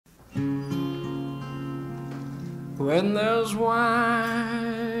when there's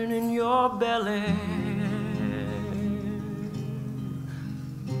wine in your belly,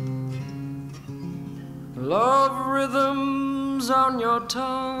 love rhythms on your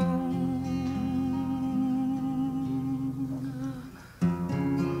tongue,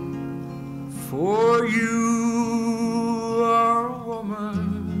 for you are a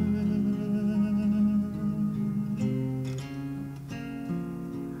woman,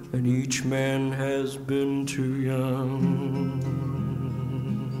 and each man has been too young.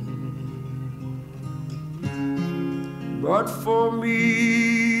 But for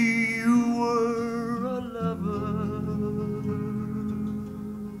me, you were a lover,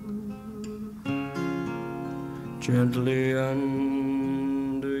 gently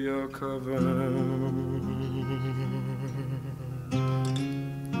under your cover.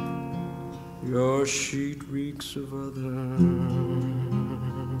 Your sheet reeks of others.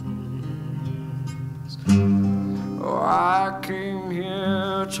 Oh, I came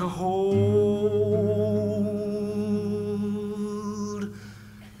here to hold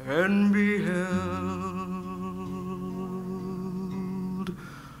and be held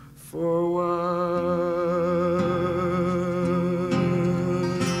for a while.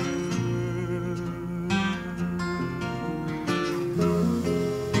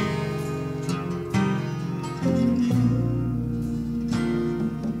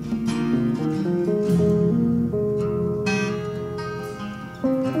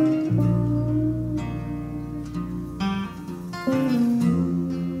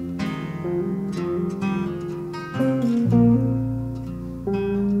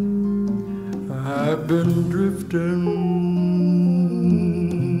 I've been drifting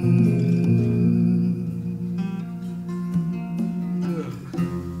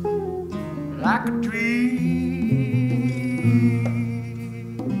like a dream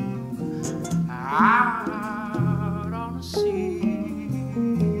out on the sea.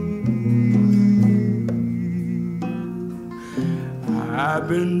 I've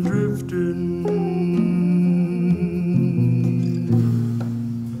been drifting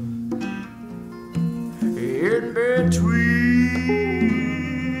in between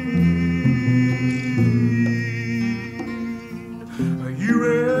you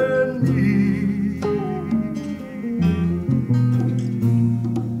and me.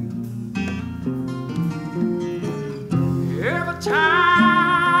 Every time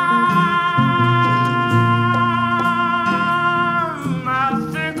I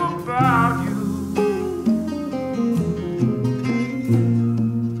think about you,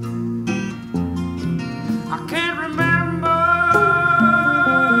 I can't remember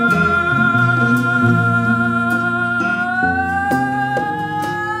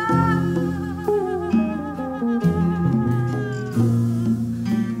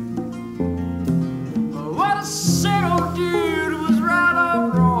what I said or did was right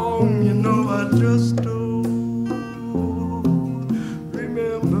or wrong. You know, I just don't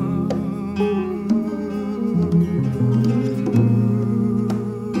remember.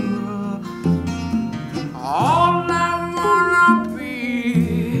 All I wanna be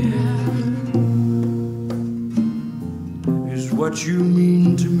is what you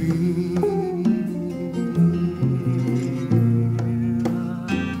mean to me.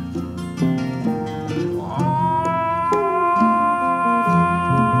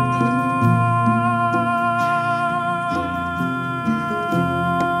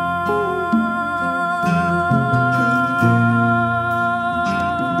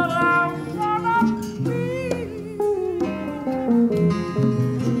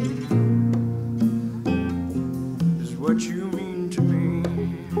 Is what you mean to me.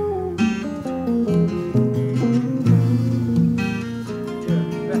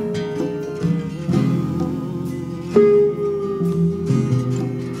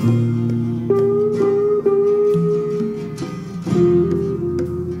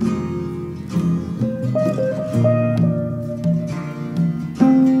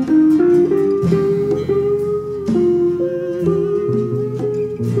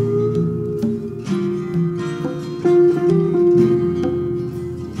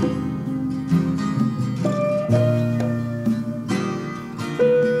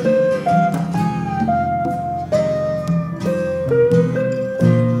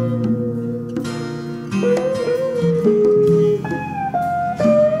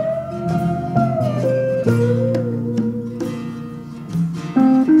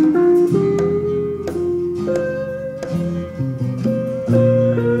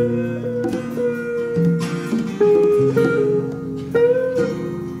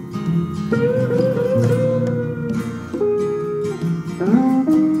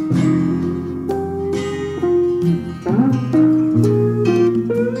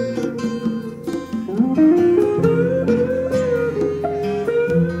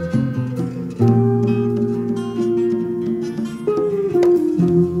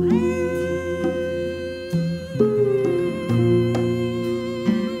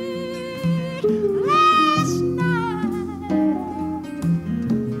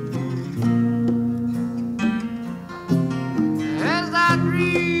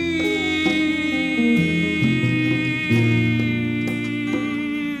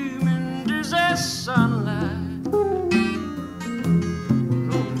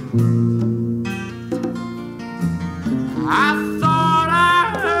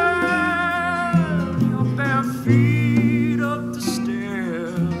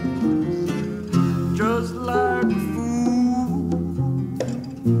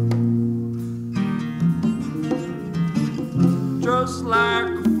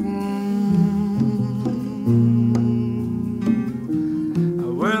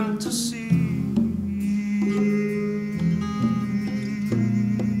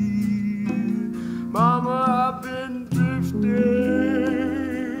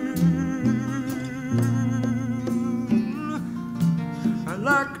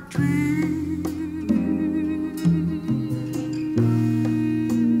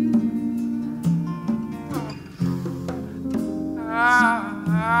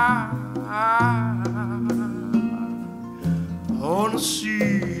 on the sea.